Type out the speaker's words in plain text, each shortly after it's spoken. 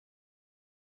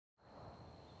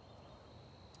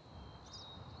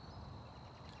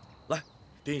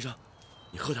丁医生，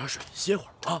你喝点水，歇会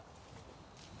儿啊。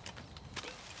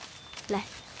来，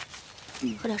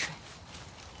喝点水。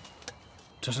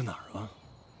这是哪儿啊？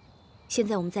现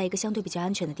在我们在一个相对比较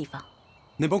安全的地方。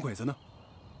那帮鬼子呢？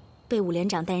被武连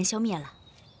长带人消灭了。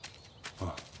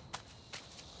啊。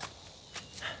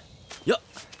哟，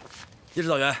叶指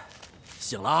导员，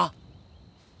醒了啊！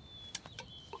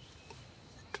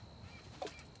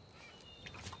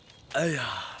哎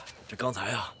呀，这刚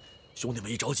才啊，兄弟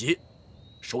们一着急，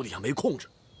手底下没控制，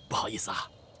不好意思啊，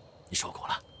你受苦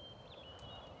了。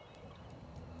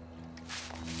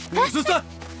 53，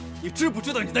你知不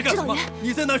知道你在干什么？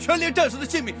你在拿全连战士的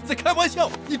性命在开玩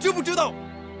笑，你知不知道？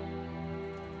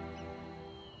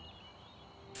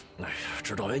哎呀，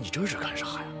指导员，你这是干啥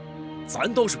呀？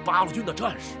咱都是八路军的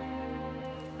战士。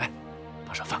哎，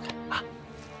把手放开啊！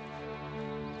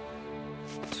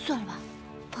算了吧，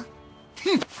啊！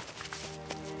哼！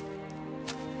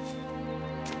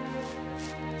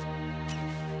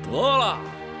得了，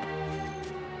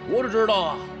我只知道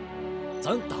啊，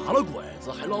咱打了鬼子，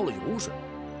还捞了油水，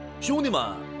兄弟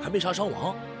们还没啥伤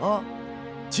亡啊。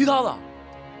其他的，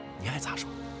你爱咋说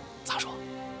咋说。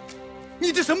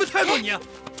你这什么态度你？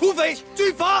土匪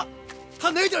军阀，他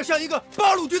哪点像一个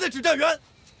八路军的指战员？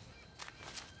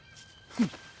哼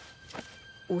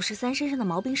，53身上的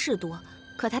毛病是多，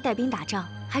可他带兵打仗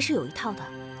还是有一套的。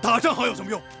打仗好有什么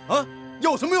用啊？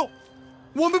有什么用？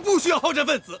我们不需要好战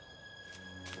分子。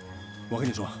我跟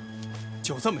你说，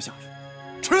就这么下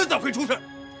去，迟早会出事。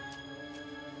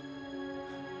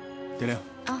丁玲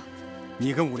啊，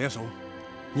你跟5连熟，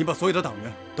你把所有的党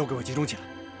员都给我集中起来。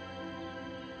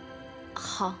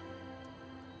好。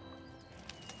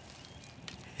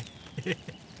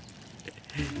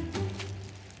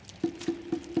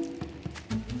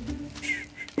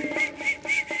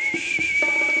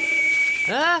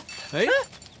哎，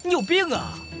你有病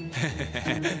啊！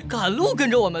赶路跟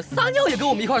着我们，撒尿也跟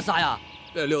我们一块撒呀？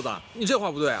六子，你这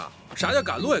话不对啊！啥叫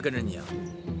赶路也跟着你啊？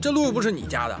这路又不是你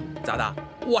家的，咋的？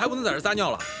我还不能在这撒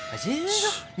尿了？行，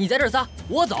你在这撒，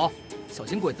我走，小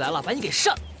心鬼子来了把你给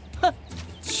扇！哼！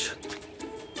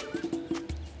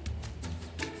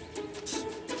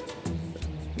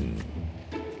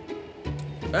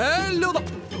哎，六子，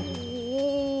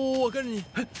我跟着你。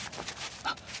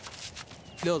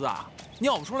六子，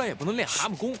尿不出来也不能练蛤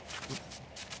蟆功。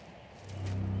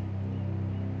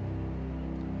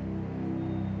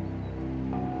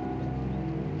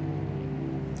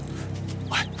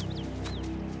哎，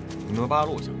你们八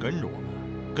路想跟着我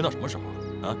们，跟到什么时候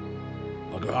啊？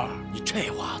老哥，你这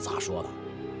话咋说的？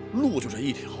路就这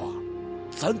一条啊，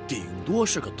咱顶多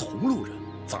是个同路人，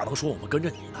咋能说我们跟着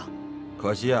你呢？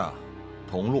可惜啊，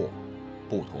同路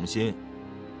不同心。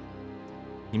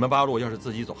你们八路要是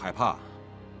自己走害怕，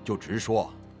就直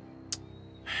说。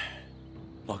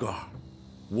老哥，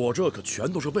我这可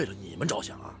全都是为了你们着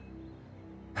想啊！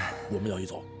我们要一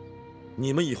走，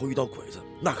你们以后遇到鬼子，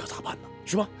那可咋办呢？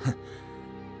是吧？哼，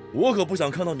我可不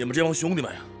想看到你们这帮兄弟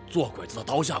们呀，做鬼子的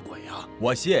刀下鬼啊！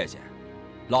我谢谢，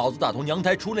老子打从娘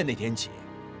胎出来那天起，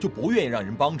就不愿意让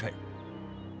人帮衬。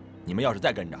你们要是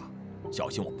再跟着，小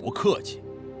心我不客气。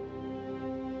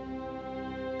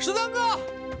13哥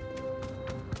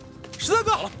，13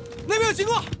哥，那边有情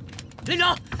况。连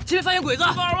长，前面发现鬼子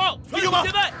！2号，弟兄们，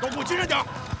前辈，都给我精神点，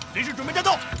随时准备战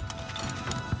斗。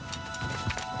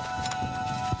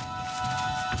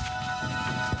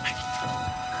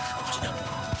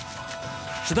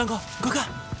13哥，你快看，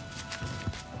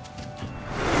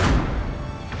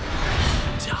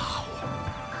家伙，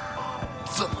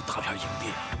这么大片营地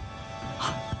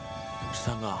啊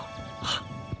！13哥，啊，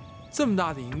这么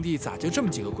大的营地，咋就这么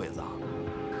几个鬼子啊？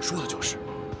说的就是，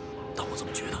但我怎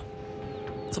么觉得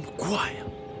这么怪呀？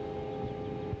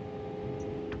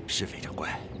是非常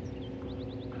怪。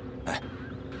哎，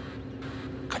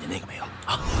看见那个没有？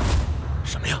啊？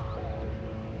什么呀？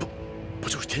不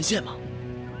就是天线吗？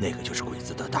那个就是鬼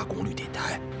子的大功率电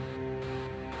台。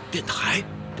电台？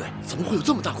对，怎么会有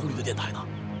这么大功率的电台呢？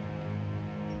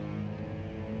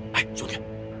哎，兄弟，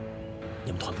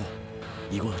你们团部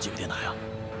一共有几个电台啊？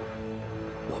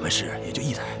我们是也就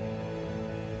1台。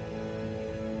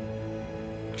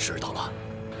知道了，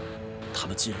他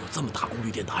们既然有这么大功率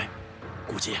电台，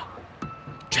估计啊，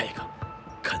这个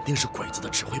肯定是鬼子的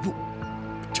指挥部，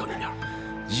这里面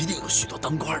一定有许多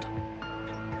当官的。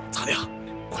咋的呀？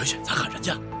回去咱喊人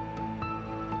家。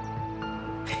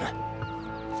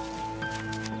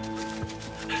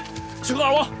集合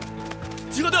2王，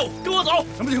集合队伍，跟我走。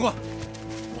什么情况？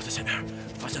我在前面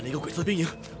发现了一个鬼子兵营，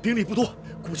兵力不多，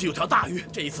估计有条大鱼。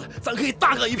这一次咱可以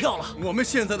大干一票了。我们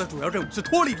现在的主要任务是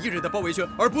脱离敌人的包围圈，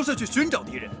而不是去寻找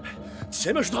敌人。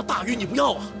前面是条大鱼，你不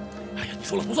要啊！哎呀，你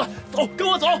说了不算，走，跟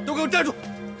我走，都给我站住！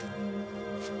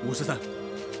 53，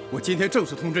我今天正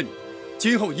式通知你，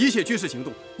今后一切军事行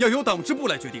动要由党支部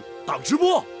来决定。党支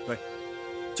部？对，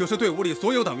就是队伍里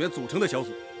所有党员组成的小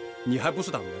组。你还不是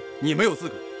党员，你没有资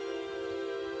格。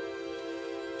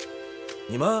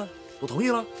你们都同意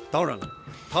了？当然了，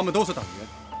他们都是党员，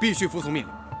必须服从命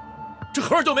令。这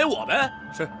合着就没我呗？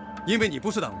是，因为你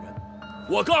不是党员。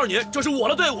我告诉你，这是我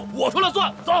的队伍，我说了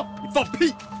算。走！你放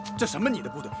屁！这什么你的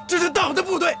部队？这是党的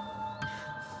部队。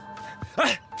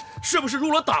哎，是不是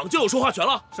入了党就有说话权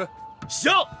了？是。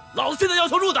行，老子现在要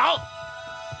求入党。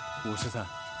53，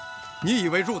你以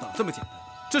为入党这么简单？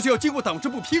这是要经过党支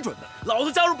部批准的。老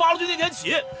子加入八路军那天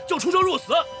起就出生入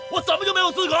死，我怎么就没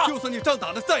有资格？就算你仗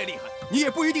打得再厉害，你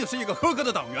也不一定是一个合格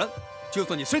的党员。就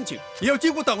算你申请，也要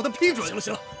经过党的批准。行了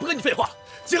行了，不跟你废话了，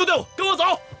集合队伍，跟我走。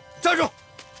站住！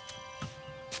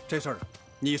这事儿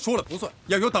你说了不算，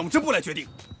要由党支部来决定。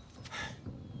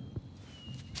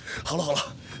好了好了，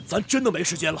咱真的没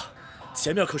时间了。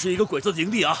前面可是一个鬼子的营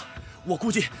地啊，我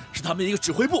估计是他们一个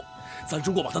指挥部。咱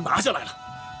如果把它拿下来了，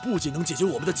不仅能解决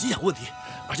我们的给养问题，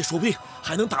而且说不定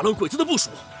还能打乱鬼子的部署，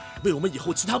为我们以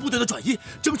后其他部队的转移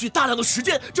争取大量的时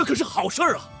间，这可是好事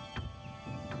儿啊！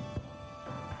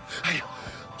哎呀，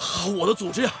好我的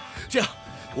组织呀！这样，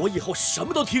我以后什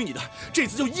么都听你的，这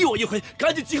次就依我一回，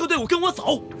赶紧集合队伍跟我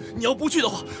走。你要不去的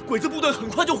话，鬼子部队很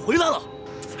快就回来了。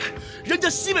人家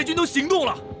西北军都行动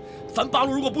了，咱八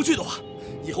路如果不去的话，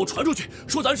以后传出去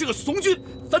说咱是个怂军，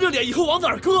咱这脸以后往哪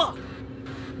儿搁啊？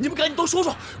你们赶紧都说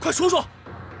说，快说说！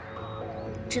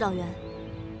指导员，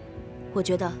我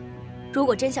觉得，如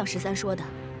果真像13说的，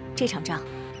这场仗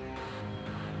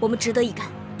我们值得一干。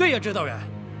对呀，指导员，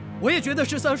我也觉得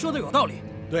13说的有道理。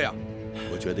对呀，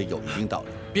我觉得有一定道理。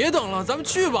别等了，咱们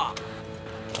去吧。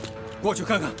过去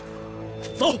看看。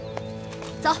走，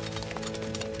走。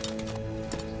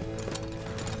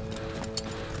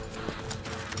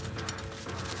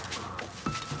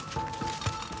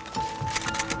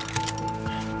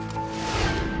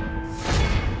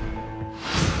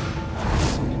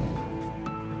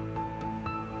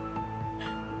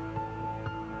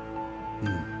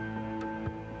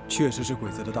确实是鬼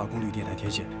子的大功率电台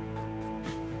天线。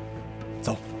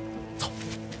走，走。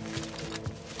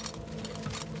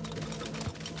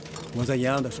我在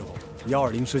延安的时候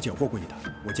，120师缴获过一台，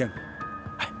我见过。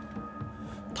哎，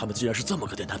他们既然是这么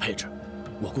个电台配置，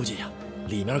我估计呀，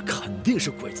里面肯定是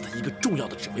鬼子的一个重要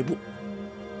的指挥部。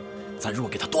咱如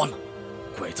果给他端了，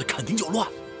鬼子肯定就乱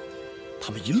了。他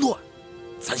们一乱，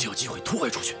咱就有机会突围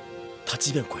出去。他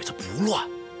即便鬼子不乱，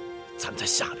咱们在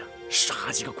下边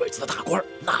杀几个鬼子的大官，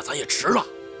那咱也值了。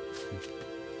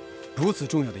如此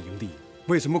重要的营地，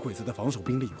为什么鬼子的防守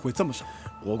兵力会这么少？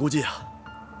我估计啊，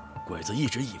鬼子一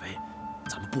直以为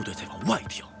咱们部队在往外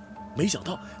挑，没想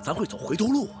到咱会走回头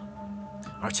路啊！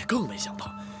而且更没想到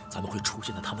咱们会出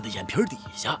现在他们的眼皮底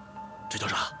下。这叫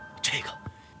啥？这个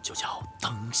就叫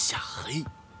灯下黑。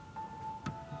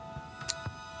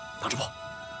党支部，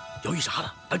犹豫啥呢？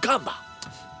来干吧！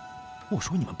我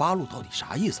说你们八路到底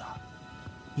啥意思啊？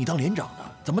你当连长的，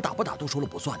怎么打不打都说了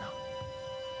不算呢？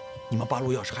你们八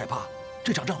路要是害怕，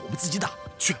这场仗我们自己打。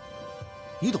去，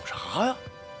你懂啥呀？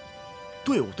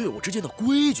队伍之间的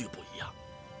规矩不一样，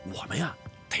我们呀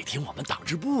得听我们党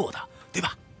支部的，对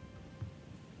吧？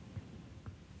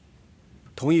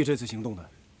同意这次行动的，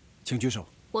请举手。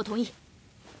我同意。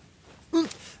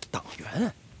党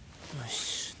员，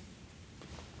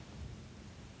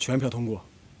全票通过。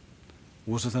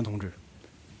53同志，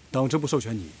党支部授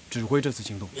权你指挥这次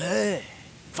行动。哎，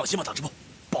放心吧，党支部，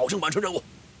保证完成任务。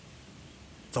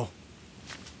走。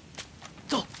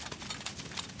走。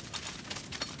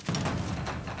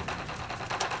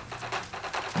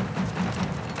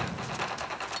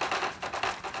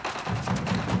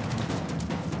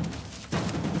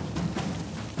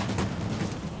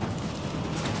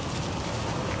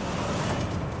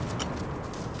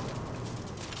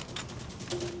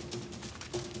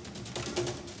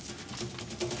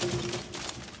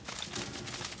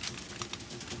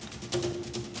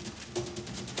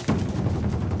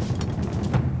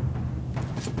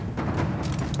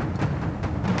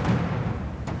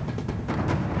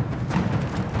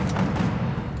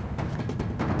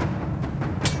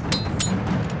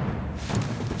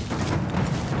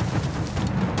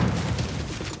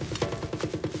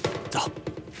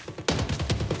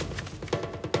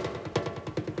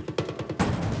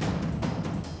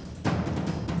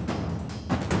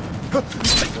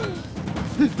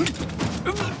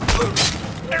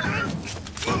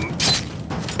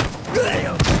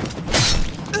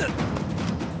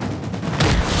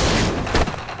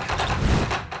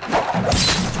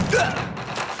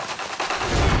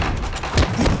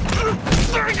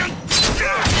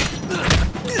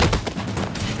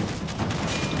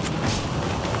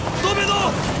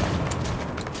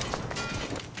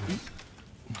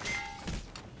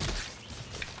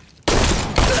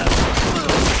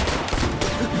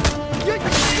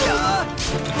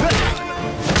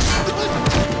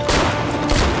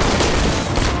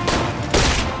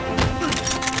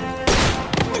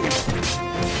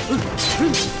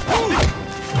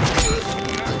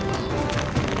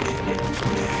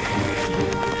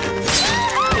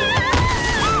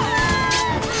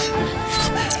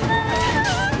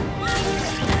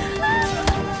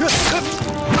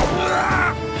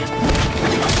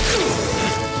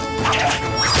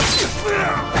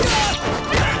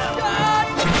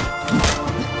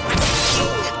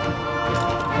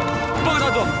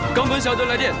小队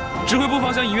来电，指挥部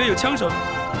方向隐约有枪声。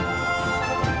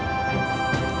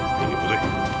命令部队，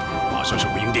马上撤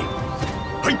回营地。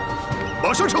嘿，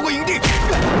马上撤回营地。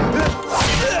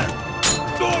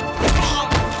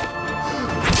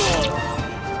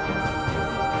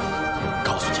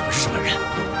告诉你们日本人，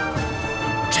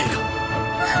这个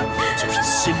就是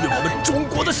侵略我们中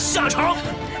国的下场。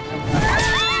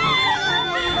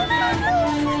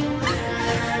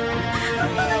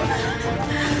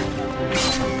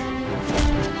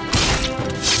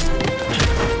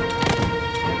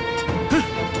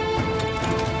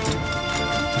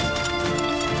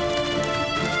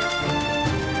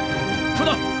 收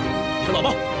到，听老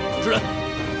报，组织人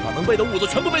把能背的物资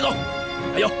全部背走。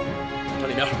还有，这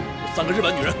里面有3个日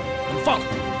本女人，把们放了。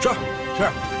是，是。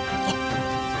走。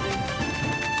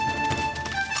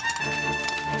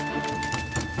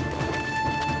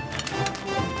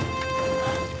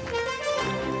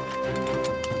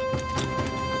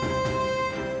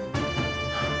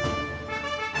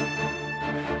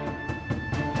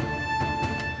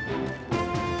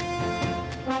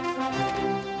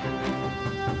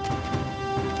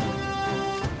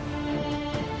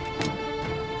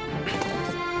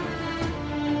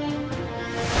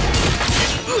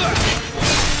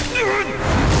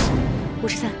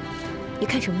53，你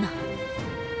看什么呢？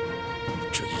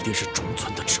这一定是中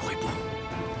村的指挥部。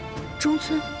中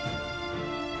村？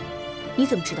你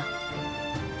怎么知道？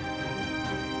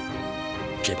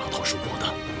这把刀是我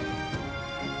的。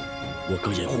我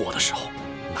哥掩护我的时候，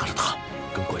拿着它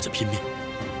跟鬼子拼命，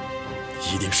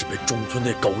一定是被中村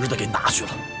那狗日的给拿去了。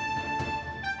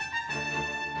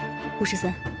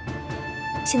 53，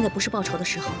现在不是报仇的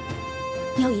时候，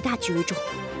你要以大局为重。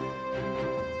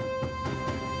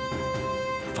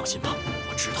放心吧，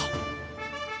我知道。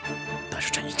但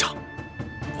是这一仗，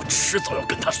我迟早要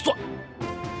跟他算。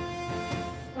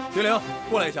学玲，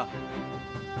过来一下。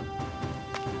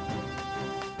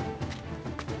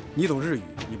你懂日语，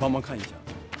你帮忙看一下，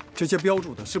这些标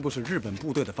注的是不是日本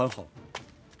部队的番号？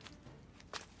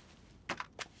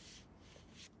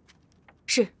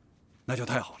是。那就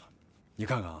太好了。 你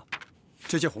看看啊，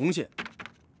这些红线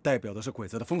代表的是鬼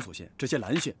子的封锁线，这些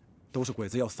蓝线都是鬼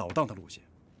子要扫荡的路线。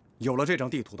有了这张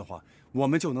地图的话，我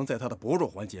们就能在它的薄弱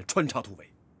环节穿插突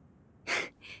围。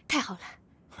太好了。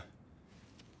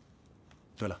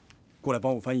对了，过来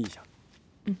帮我翻译一下。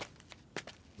嗯，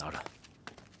拿着。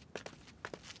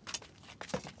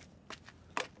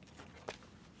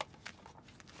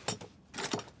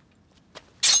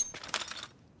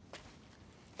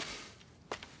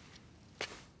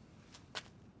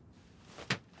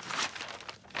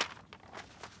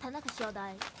田中小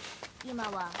隊、今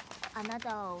はあな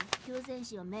たを救戦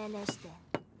士を命令して。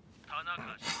田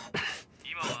中氏、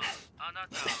今はあな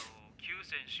たを救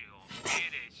戦士を命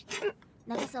令して。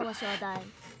中沢小隊、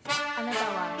あなた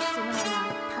はそのまま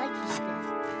待機して。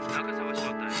中沢小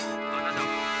隊、あなたは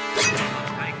そのまま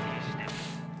待機し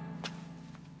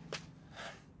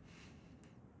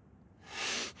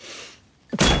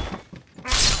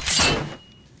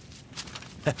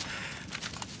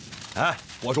て。 哎，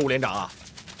我说吴连长啊，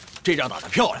这仗打得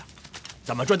漂亮，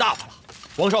咱们赚大发了。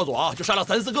王少佐啊，就杀了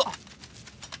3、4个。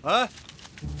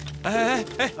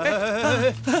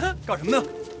干什么呢？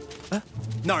哎，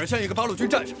哪儿像一个八路军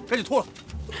战士？赶紧脱了！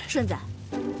顺子，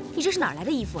你这是哪儿来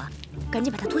的衣服啊？赶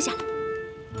紧把它脱下来。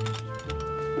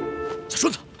小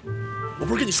顺子，我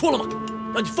不是跟你说了吗？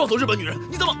让你放走日本女人，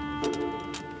你怎么？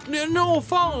连长，我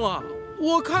放了。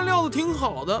我看料子挺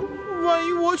好的。 万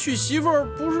一我娶媳妇儿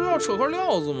不是要扯块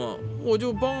料子吗？我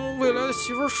就帮未来的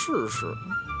媳妇儿试试。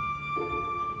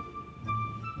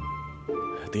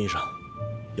丁医生，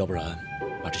要不然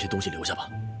把这些东西留下吧，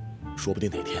说不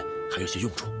定哪天还有些用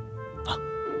处，啊！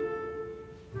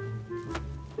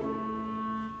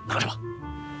拿着吧。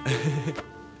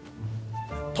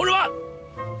同志们，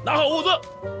拿好物资，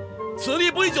此地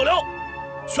不宜久留，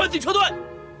全体撤退，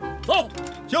走！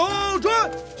小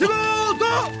船起步，走！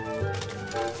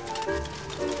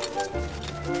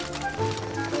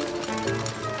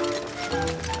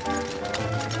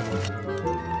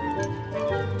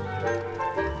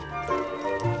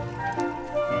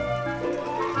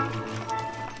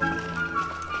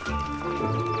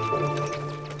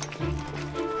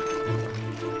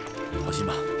 放心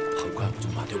吧，很快我就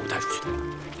把队伍带出去。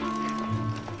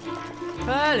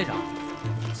哎，连长，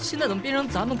现在怎么变成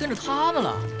咱们跟着他们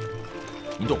了？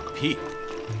你懂个屁！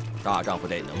大丈夫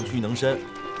得能屈能伸。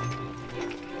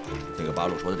那个八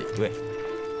路说的也对，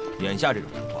眼下这种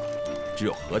情况，只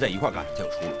有合在一块干才有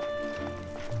出路。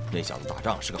那小子打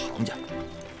仗是个行家，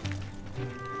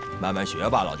慢慢学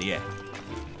吧，老弟。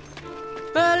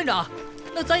哎，连长，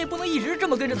那咱也不能一直这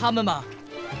么跟着他们吧？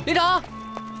连长，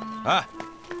哎，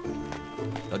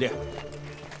老弟，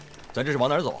咱这是往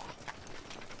哪儿走啊？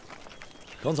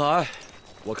刚才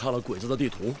我看了鬼子的地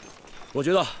图，我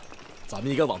觉得咱们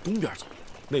应该往东边走，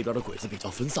那边的鬼子比较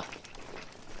分散。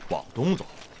往东走？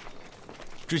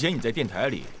之前你在电台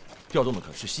里调动的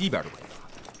可是西边的鬼子，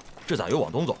这咋又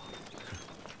往东走啊？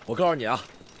我告诉你啊，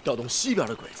调动西边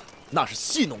的鬼子，那是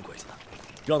戏弄鬼子的，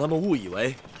让他们误以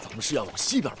为咱们是要往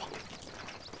西边跑。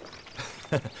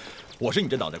我是你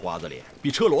这脑袋瓜子里比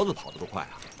车骡子跑得都快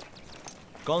啊！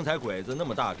刚才鬼子那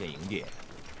么大片营地，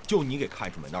就你给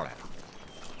看出门道来了。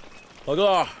老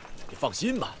哥，你放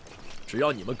心吧，只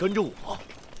要你们跟着我，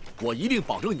我一定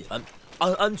保证你们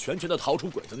安安全全的逃出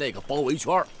鬼子那个包围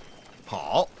圈。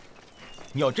好，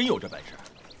你要真有这本事，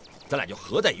咱俩就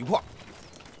合在一块儿。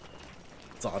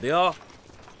咋的呀？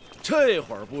这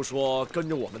会儿不说跟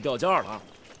着我们掉价了？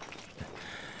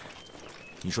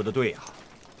你说的对呀，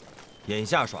眼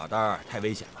下耍单太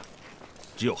危险了，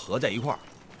只有合在一块儿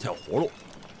才有活路。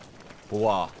不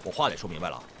过我话得说明白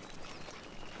了，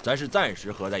咱是暂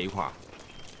时合在一块儿，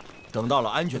等到了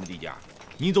安全的地界，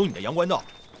你走你的阳关道，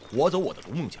我走我的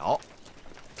独木桥。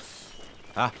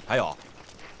哎，还有，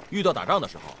遇到打仗的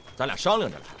时候，咱俩商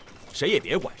量着来，谁也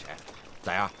别管谁，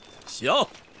咋样？行，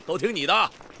都听你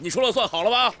的，你说了算，好了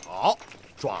吧？好，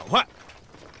爽快。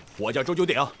我叫周九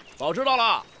鼎，早知道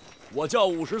了，我叫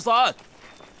53。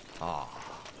啊，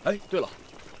哎，对了，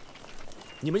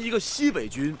你们一个西北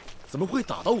军怎么会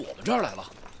打到我们这儿来了？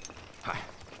嗨，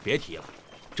别提了，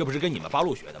这不是跟你们八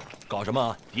路学的吗？搞什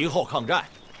么敌后抗战？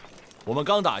我们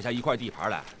刚打下一块地盘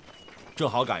来，正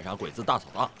好赶上鬼子大扫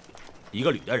荡，一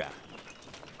个旅的人，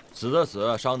死的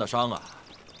死，伤的伤啊！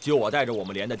就我带着我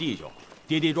们连的弟兄，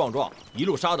跌跌撞撞一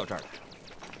路杀到这儿来。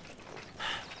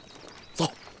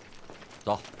走，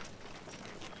走。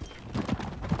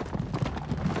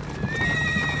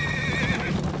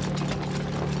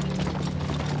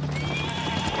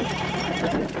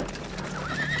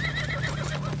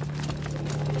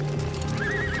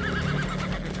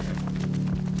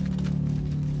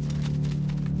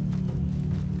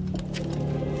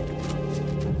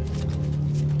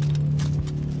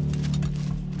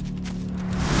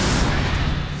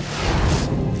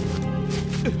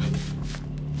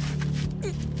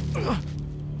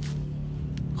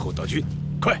后岛君，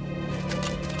快！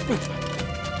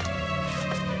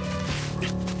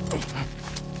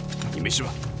你没事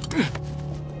吧？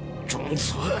中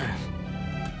村。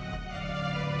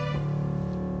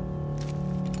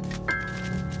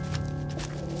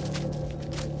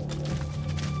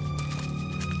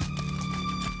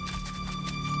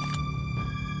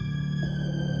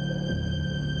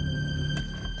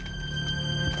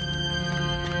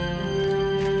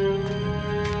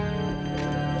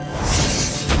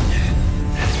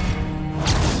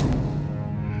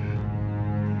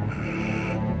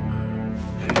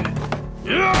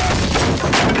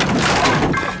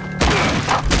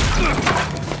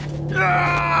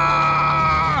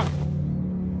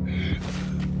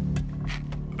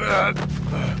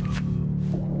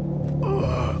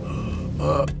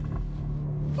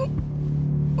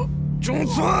中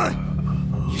村，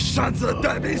你擅自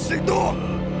带兵行动，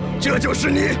这就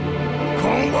是你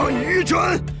狂妄愚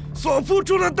蠢所付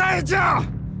出的代价。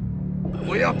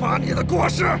我要把你的过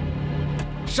失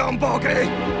上报给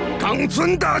冈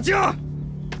村大将，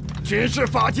军事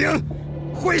法庭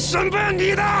会审问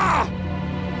你的。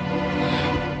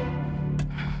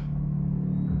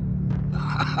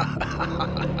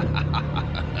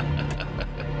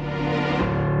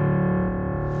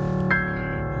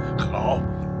好。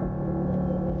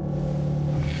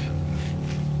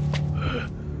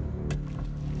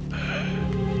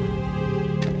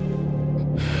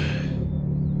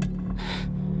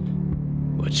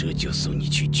我这就送你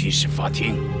去军事法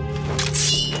庭。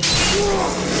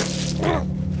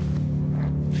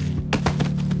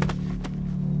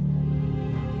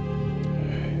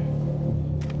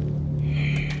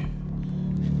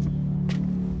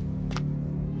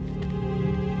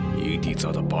营地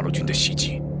遭到八路军的袭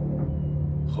击，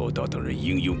后岛等人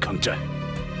英勇抗战，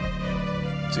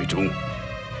最终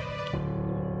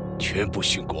全部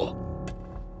殉国。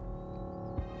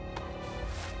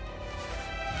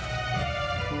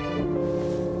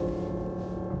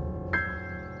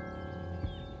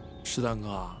石丹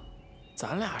哥，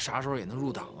咱俩啥时候也能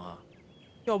入党啊？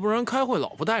要不然开会老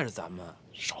不带着咱们。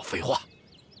少废话。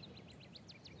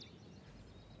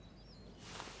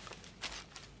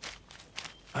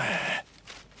哎，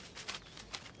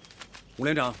吴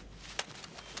连长，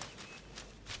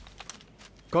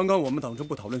刚刚我们党政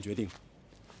部讨论决定，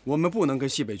我们不能跟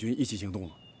西北军一起行动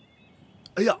了。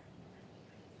哎呀，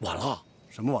晚了！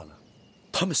什么晚了？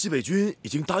他们西北军已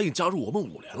经答应加入我们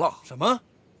5连了。什么？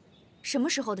什么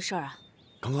时候的事儿啊？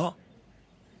刚刚，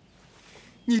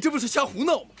你这不是瞎胡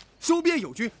闹吗？收编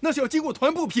友军那是要经过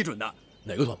团部批准的。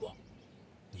哪个团部？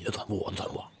你的团部，我的团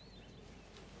部。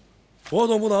我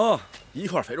总不能一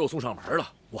块肥肉送上门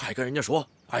了，我还跟人家说，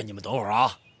哎，你们等会儿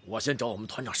啊，我先找我们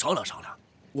团长商量商量，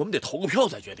我们得投个票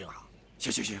再决定啊。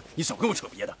行，你少跟我扯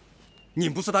别的。你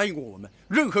不是答应过我们，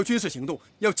任何军事行动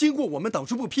要经过我们党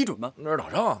支部批准吗？那是打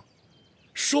仗，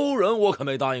收人我可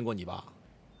没答应过你吧？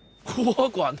我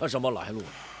管他什么来路，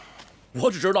我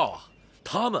只知道啊，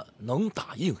他们能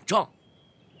打硬仗。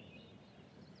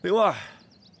另外，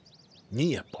你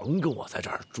也甭跟我在这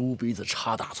儿猪鼻子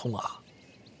插大葱啊，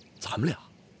咱们俩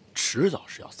迟早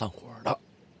是要散伙的。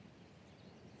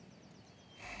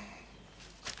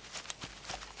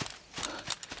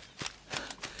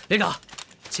连长，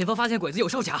前方发现鬼子有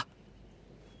哨卡。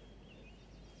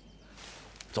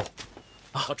走，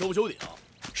他周九鼎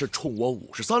是冲我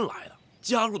53来的，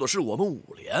加入的是我们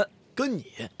5连，跟你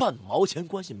半毛钱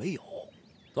关系没有。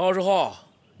到时候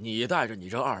你带着你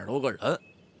这20多个人，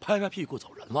拍拍屁股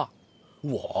走人了，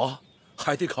我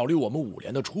还得考虑我们5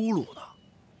连的出路呢。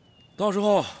到时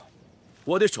候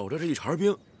我得守着这一茬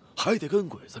兵，还得跟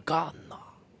鬼子干呢。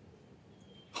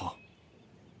好，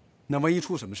那万一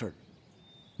出什么事儿，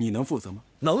你能负责吗？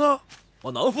能啊，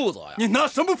我能负责呀。你拿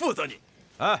什么负责你？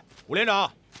哎，伍连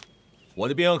长，我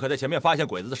的兵可在前面发现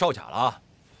鬼子的哨卡了啊！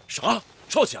啥？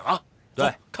哨卡？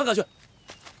对，看看去。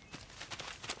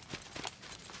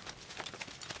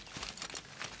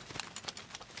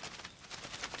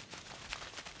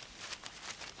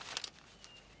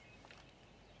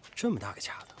这么大个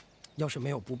卡子，要是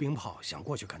没有步兵炮，想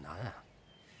过去可难啊！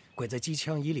鬼子机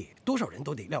枪一粒，多少人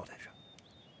都得撂在这。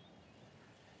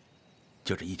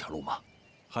就这一条路吗？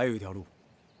还有一条路，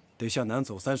得向南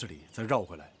走30里，再绕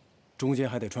回来，中间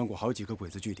还得穿过好几个鬼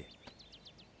子据点。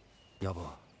要不，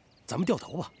咱们掉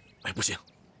头吧？哎，不行，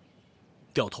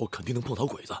掉头肯定能碰到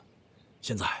鬼子。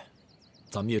现在，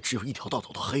咱们也只有一条道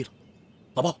走到黑了。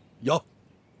老包有，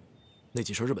那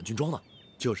几身日本军装呢？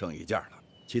就剩1件了，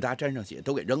其他沾上血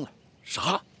都给扔了。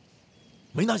啥？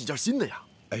没拿几件新的呀？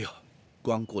哎呦，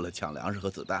光顾了抢粮食和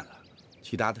子弹了，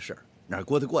其他的事儿哪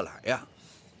顾得过来呀？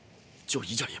就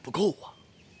1件也不够啊！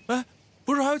哎，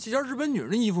不是还有几件日本女人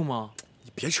的衣服吗？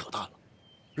你别扯淡了，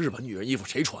日本女人衣服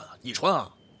谁穿啊？你穿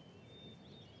啊？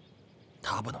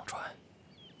他不能穿，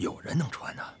有人能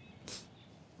穿呢。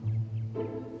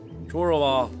说说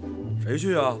吧，谁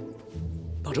去啊？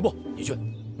党支部，你去。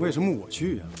为什么我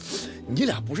去呀？你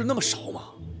俩不是那么熟吗？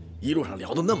一路上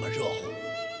聊得那么热乎。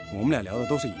我们俩聊的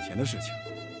都是以前的事情，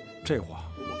这话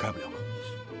我开不了口。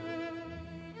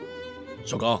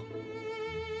小刚，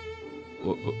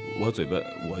我嘴笨，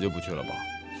我就不去了吧。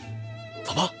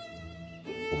走吧，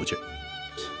我不去。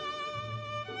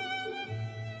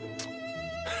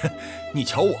你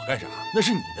瞧我干啥？那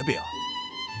是你的兵。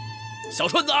小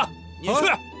顺子，你去。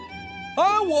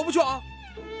哎，我不去啊！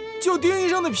就丁医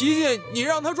生的脾气，你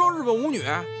让他装日本舞女，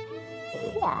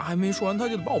话还没说完，他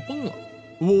就得把我崩了。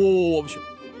我不去。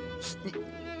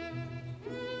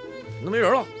那没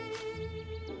人了。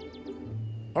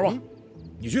二宝，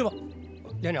你去吧。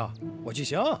连长，我去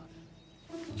行。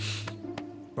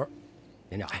不是，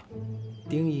连长，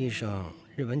丁医生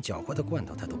日本搅和的罐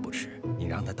头他都不吃，你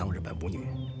让他当日本舞女？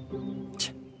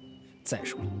切！再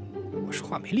说了，我说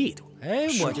话没力度。哎，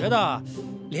我觉得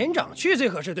连长去最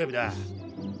合适，对不对？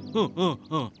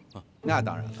那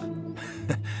当然了。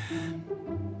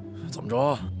怎么着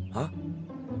啊？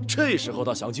这时候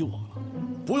倒想起我了，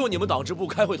不用你们党支部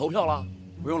开会投票了？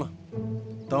不用了，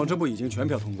党支部已经全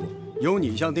票通过，由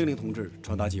你向丁玲同志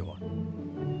传达计划。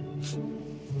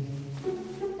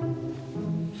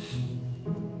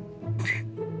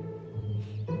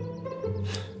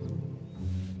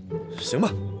行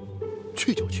吧，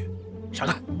去就去，闪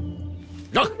开，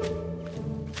让开。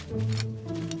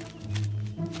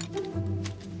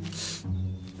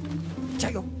加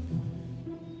油！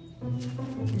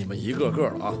你们一个个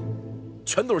的啊，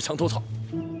全都是墙头草，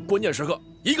关键时刻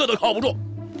一个都靠不住。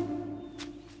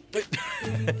对，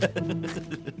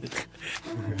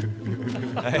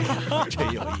哎呀，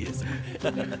真有意思。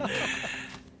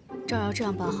照要这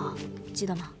样包好，记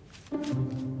得吗？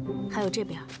还有这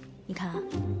边，你看啊，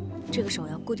这个手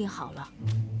要固定好了。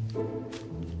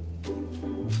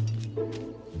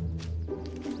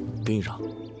丁医生，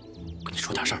跟你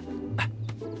说点事儿。来，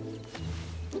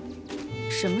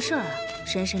什么事儿啊？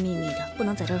神神秘秘的，不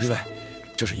能在这儿说。因为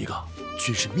这是一个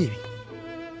军事秘密。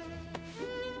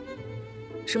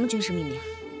什么军事秘密？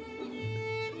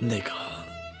那个，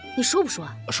你说不说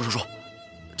啊？说，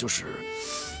就是，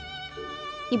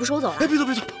你不说我走了？哎，别走，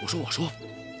我说，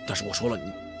但是我说了，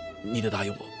你得答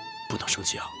应我，不能生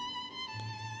气啊。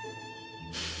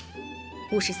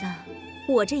53，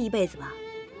我这一辈子吧，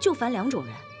就烦2种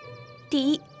人：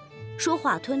第一，说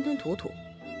话吞吞吐吐；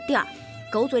第二，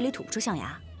狗嘴里吐不出象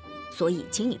牙。所以，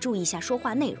请你注意一下说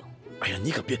话内容。哎呀，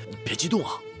你可别激动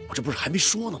啊！我这不是还没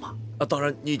说呢吗？啊，当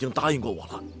然你已经答应过我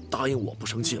了，答应我不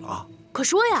生气了啊。可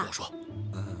说呀！我说，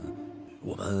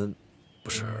我们不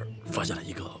是发现了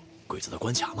一个鬼子的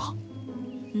关卡吗？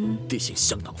地形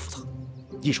相当复杂，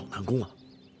易守难攻啊。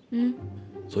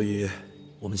所以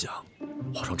我们想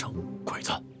化妆成鬼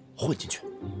子混进去。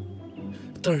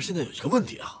但是现在有一个问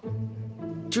题啊，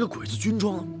这个鬼子军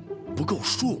装不够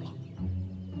数了。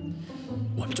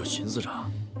我们就寻思着，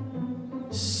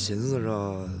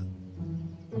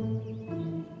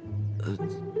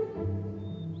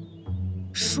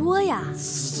说呀，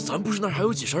咱不是那儿还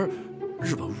有几身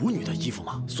日本舞女的衣服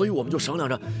吗？所以我们就商量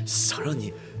着，想让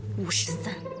你53，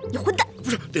你混蛋！不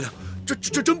是爹娘，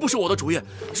这真不是我的主意，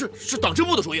是党支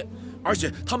部的主意，而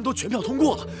且他们都全票通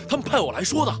过了，他们派我来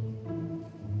说的。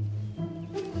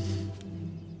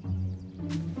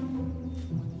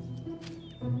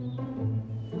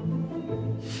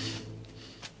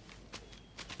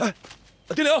哎，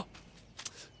爹娘，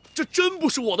这真不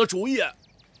是我的主意。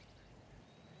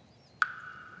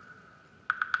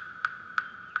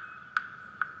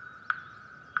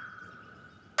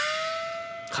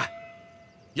嗨，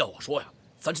要我说呀，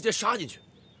咱直接杀进去，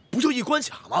不就一关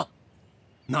卡吗？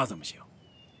那怎么行？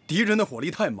敌人的火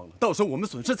力太猛了，到时候我们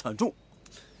损失惨重。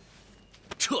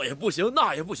这也不行，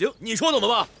那也不行，你说怎么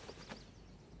办？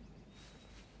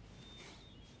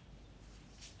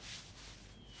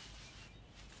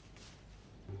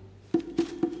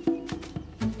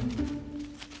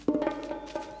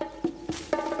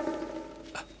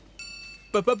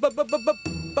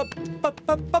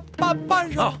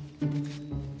搬上。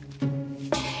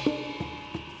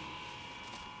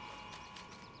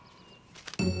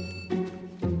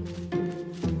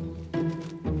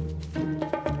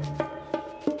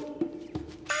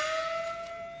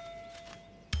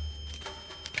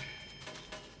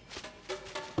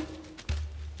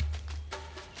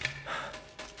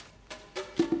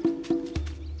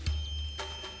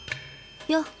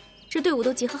哟，这队伍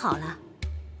都集合好了。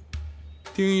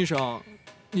丁医生，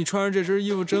你穿上这身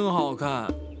衣服真好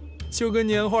看，就跟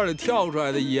年画里跳出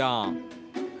来的一样。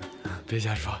别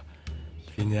瞎说，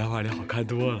比年画里好看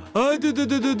多了。哎，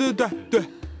对。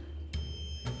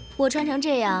我穿成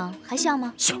这样还像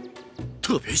吗？像，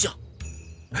特别像。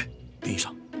哎，丁医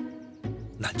生，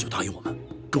那你就答应我们，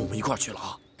跟我们一块儿去了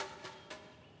啊。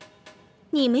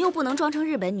你们又不能装成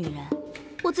日本女人，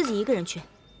我自己一个人去。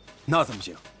那怎么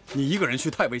行？你一个人去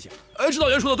太危险了。哎，指导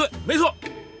员说的对，没错。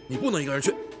你不能一个人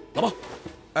去，老包。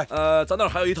哎，咱那儿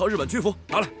还有一套日本军服，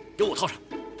拿来给我套上。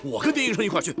我跟丁医生一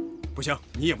块去。不行，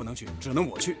你也不能去，只能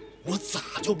我去。我咋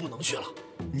就不能去了？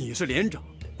你是连长，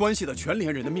关系到全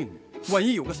连人的命运，万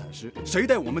一有个闪失，谁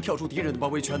带我们跳出敌人的包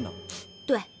围圈呢？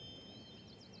对，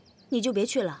你就别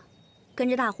去了，跟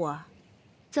着大伙儿，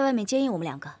在外面接应我们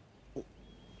2个。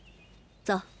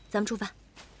走，咱们出发。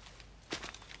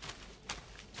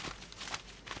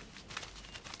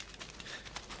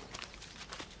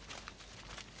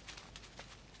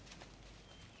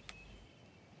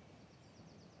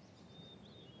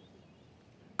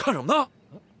看什么呢？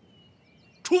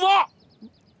出发！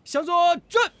向左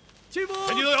转，齐步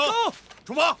全体都有，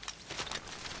出发！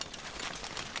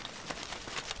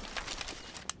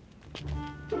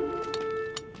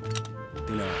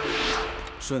丁亮，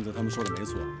顺子他们说的没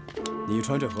错，你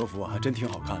穿这和服还真挺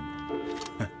好看的。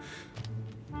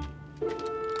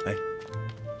哎，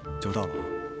就到了啊！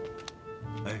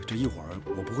哎，这一会儿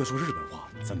我不会说日本话，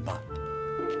怎么办？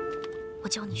我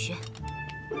教你学，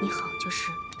你好就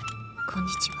是こんに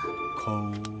ちは。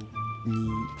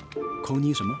口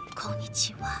你什么？こんに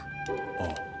ちは。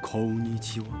哦，口你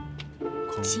ちは。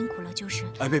辛苦了就是。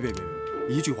哎，别，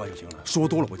一句话就行了，说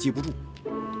多了我记不住。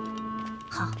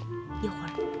好，一会儿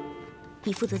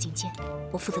你负责警戒，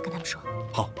我负责跟他们说。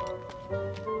好。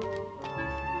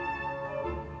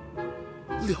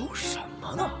聊什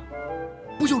么呢？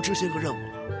不就执行个任务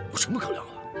吗？有什么可聊的？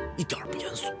一点不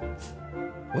严肃。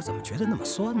我怎么觉得那么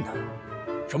酸呢？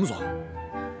什么酸？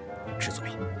吃醋了。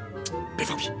别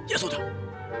放屁，严肃点。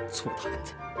醋坛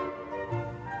子。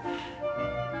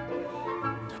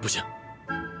不行，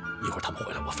一会儿他们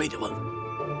回来，我非得问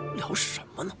问，聊什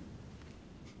么呢？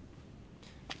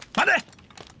待て！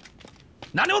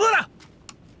何事だ！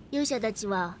勇者たち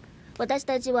は、私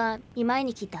たちは見舞い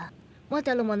に来た。持っ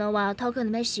てるものは遠く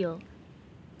の飯を。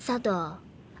さと、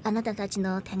あなたたち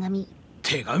の手紙。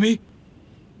手紙？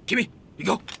君、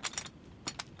行こう。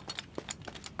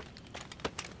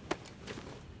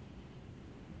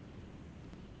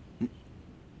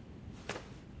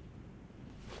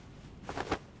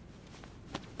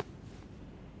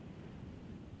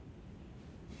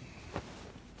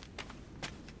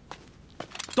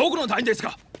どこの隊員です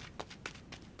か？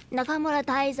中村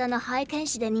大佐の拝見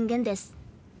士で人間です。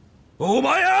お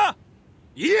前や！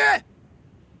言え！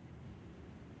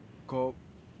こ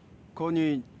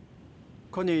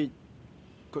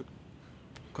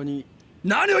に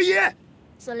何を言え！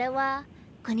それは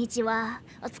こんにちは、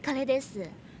お疲れです。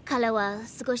彼は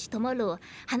少し止まる、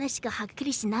話がはっき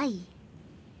りしない。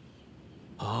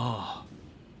ああ、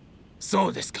そ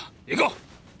うですか。行こ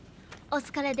う。お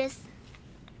疲れです。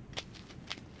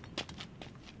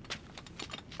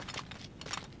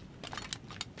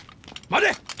待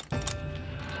て！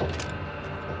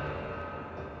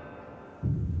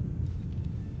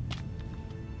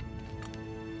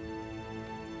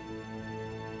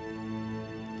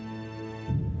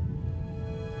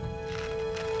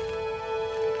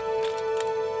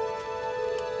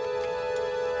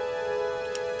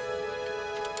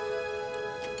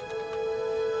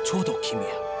ちょうど君、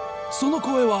その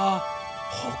声は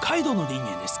北海道の人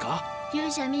間ですか？勇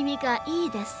者耳がい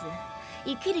いです。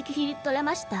一気に聞き取れ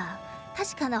ました。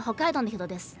確かな北海道の人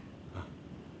です。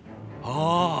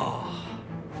ああ、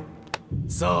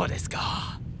そうです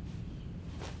か。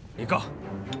行こう。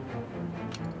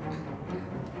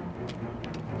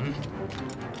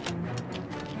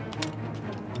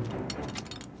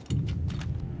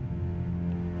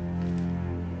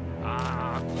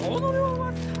この量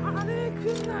は足り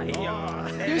くないよ。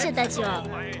勇者たちは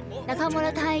中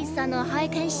村大佐の拝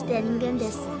見して人間で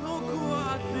す。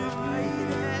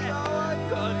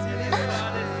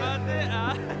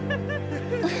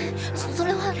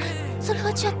それ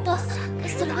はちょっと。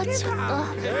そうだ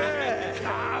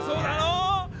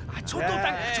ろう。ちょっ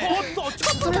と。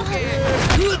それは。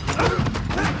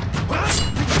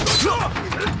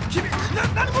君、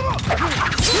何者？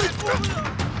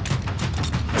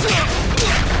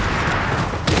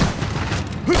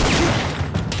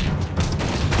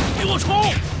给我冲！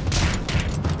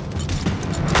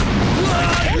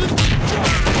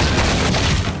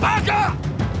八个！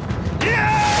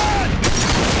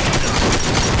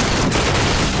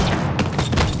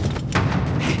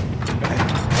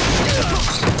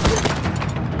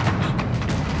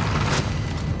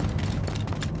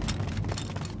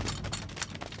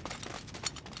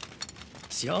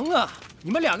行啊，你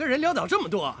们2个人撂倒这么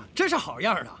多，真是好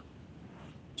样的。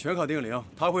全靠丁玲，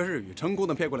他会日语，成功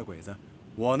的骗过了鬼子。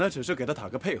我呢，只是给他打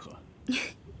个配合。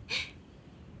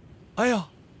哎呀，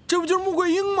这不就是穆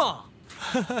桂英吗？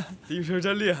丁生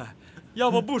真厉害，要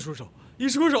不不出手，一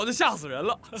出手就吓死人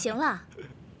了。行了，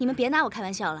你们别拿我开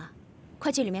玩笑了，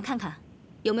快去里面看看，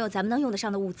有没有咱们能用得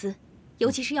上的物资，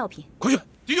尤其是药品。快去，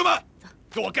弟兄们，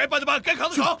给我该办的办，该扛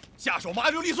的扛，下手麻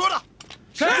溜利索的。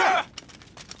是。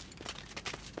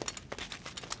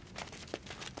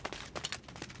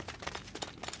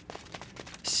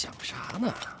想啥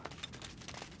呢？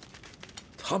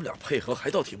他们俩配合还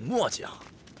倒挺默契啊。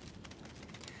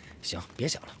行，别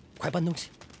想了，快搬东西。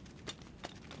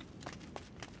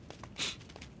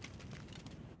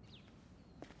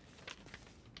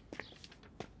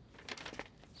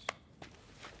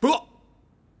报告，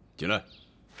进来。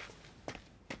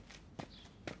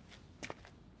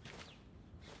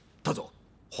大总，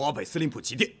华北司令部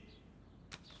急电。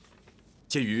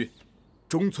鉴于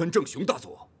中村正雄大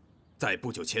佐在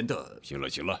不久前的……行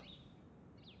了，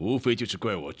无非就是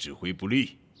怪我指挥不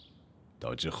力，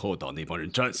导致后岛那帮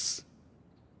人战死，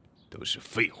都是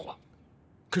废话。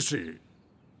可是，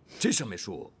这上面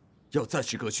说要暂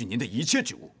时革去您的一切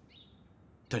职务，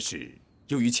但是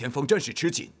由于前方战事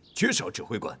吃紧，缺少指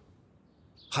挥官，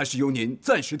还是由您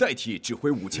暂时代替指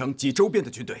挥武腔及周边的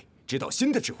军队，直到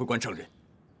新的指挥官上任。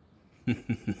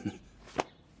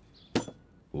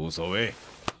无所谓，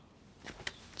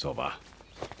走吧。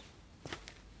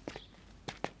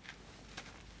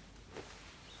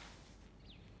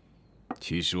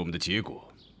其实我们的结果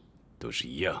都是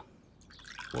一样，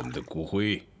我们的骨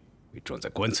灰被装在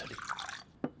棺材里，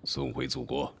送回祖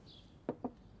国。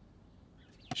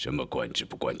什么官职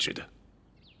不官职的，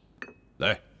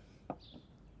来。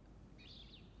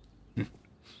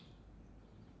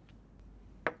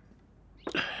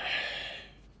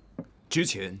之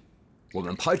前我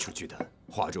们派出去的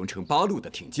化妆成八路的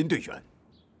挺进队员，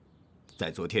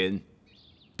在昨天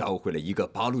捣毁了一个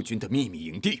八路军的秘密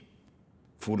营地，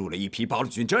俘虏了一批八路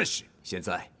军战士。现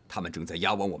在他们正在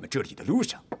押往我们这里的路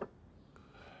上。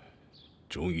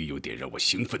终于有点让我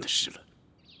兴奋的事了。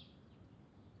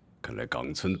看来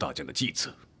冈村大将的计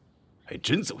策还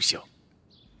真奏效。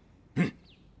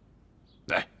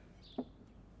来，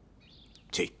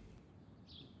请。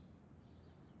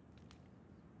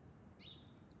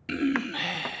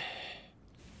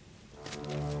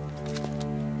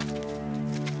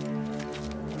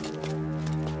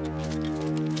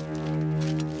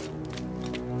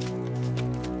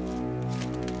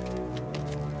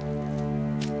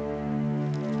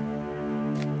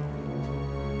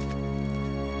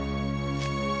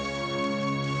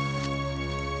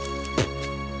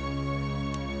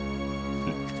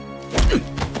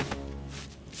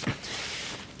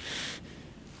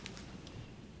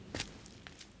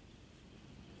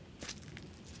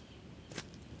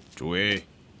诸位，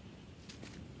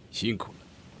辛苦了。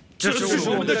这是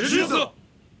我们的职责。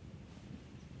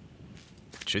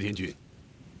池田君，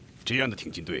这样的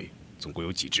挺进队总共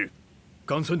有几支？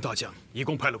冈村大将一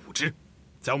共派了5支，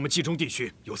在我们冀中地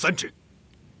区有3支。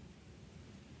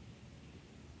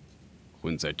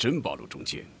混在真八路中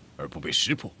间而不被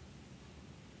识破，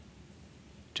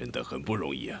真的很不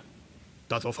容易啊！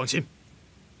大佐放心，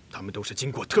他们都是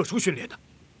经过特殊训练的。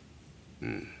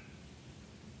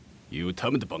有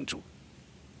他们的帮助，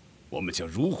我们将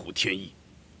如虎添翼。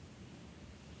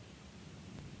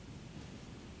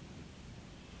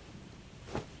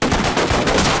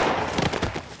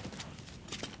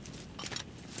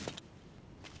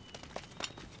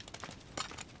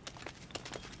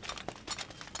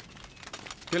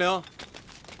天灵，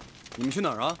你们去哪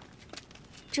儿啊？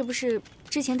这不是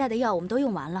之前带的药我们都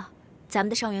用完了，咱们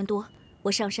的伤员多，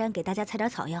我上山给大家采点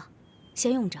草药，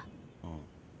先用着。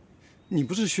你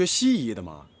不是学西医的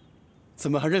吗？怎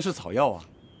么还认识草药啊？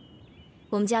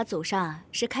我们家祖上啊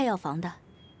是开药房的，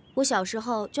我小时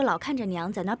候就老看着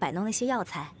娘在那儿摆弄那些药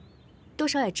材，多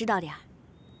少也知道点儿。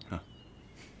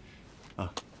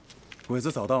鬼子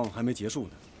扫荡还没结束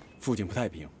呢，附近不太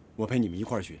平，我陪你们一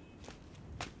块儿去。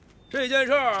这件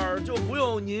事儿就不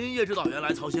用您叶指导员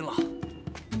来操心了。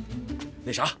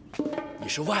那啥，你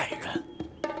是外人，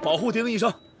保护丁医生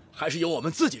还是由我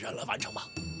们自己人来完成吧。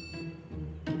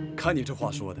看你这话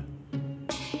说的，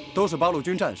都是八路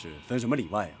军战士，分什么里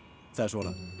外啊？再说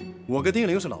了，我跟丁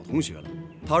玲是老同学了，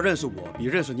他认识我比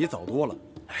认识你早多了。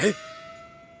哎，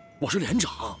我是连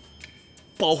长，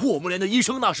保护我们连的医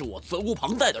生那是我责无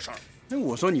旁贷的事儿。哎，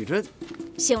我说你这……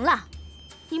行了，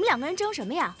你们2个人争什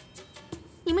么呀？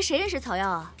你们谁认识草药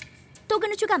啊？都跟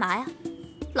着去干嘛呀？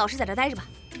老实在这待着吧。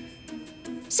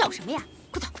笑什么呀？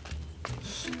快走！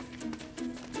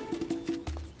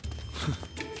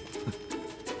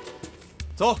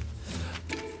走。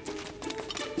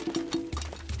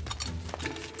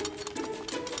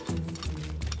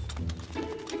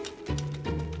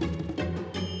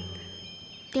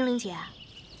丁玲姐，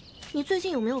你最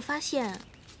近有没有发现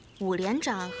武连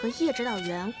长和叶指导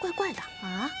员怪怪的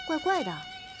啊？怪怪的？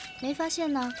没发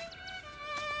现呢。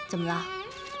怎么了？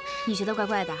你觉得怪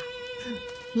怪的？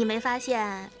你没发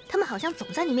现他们好像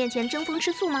总在你面前争风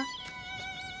吃醋吗？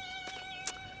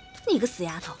你个死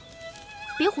丫头，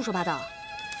别胡说八道！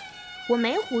我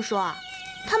没胡说，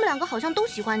他们2个好像都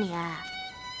喜欢你哎。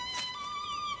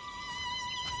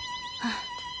唉，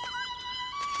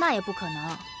那也不可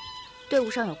能。队伍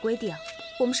上有规定，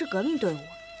我们是革命队伍，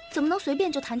怎么能随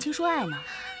便就谈情说爱呢？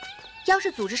要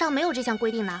是组织上没有这项规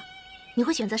定呢，你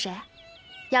会选择谁？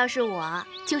要是我，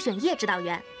就选叶指导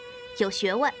员，有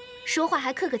学问，说话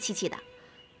还客客气气的，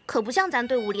可不像咱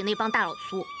队伍里那帮大老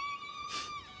粗。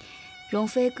荣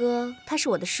飞哥，他是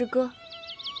我的师哥，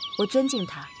我尊敬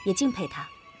他，也敬佩他。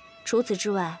除此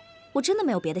之外，我真的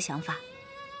没有别的想法。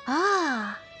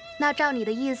啊，那照你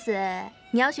的意思，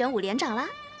你要选武连长啦？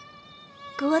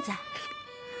鸽子，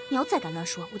你要再敢乱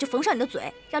说，我就缝上你的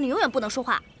嘴，让你永远不能说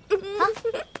话。啊！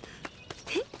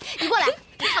你过来，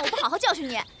你看我不好好教训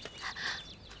你。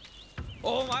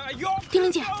丁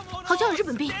玲姐，好像有日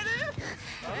本兵，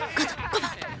快走，快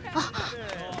跑！啊！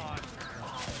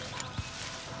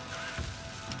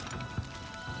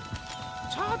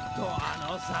ちょっと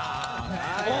さ、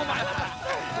お前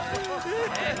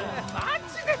マ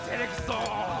ジで照れくそ。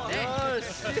よし。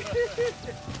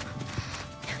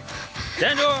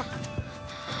站住！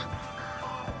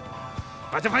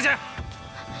趴下，趴下！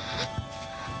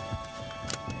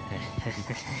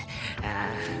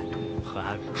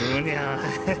花姑娘，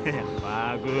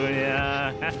花姑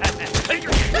娘！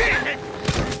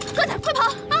鸽子，快跑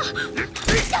啊！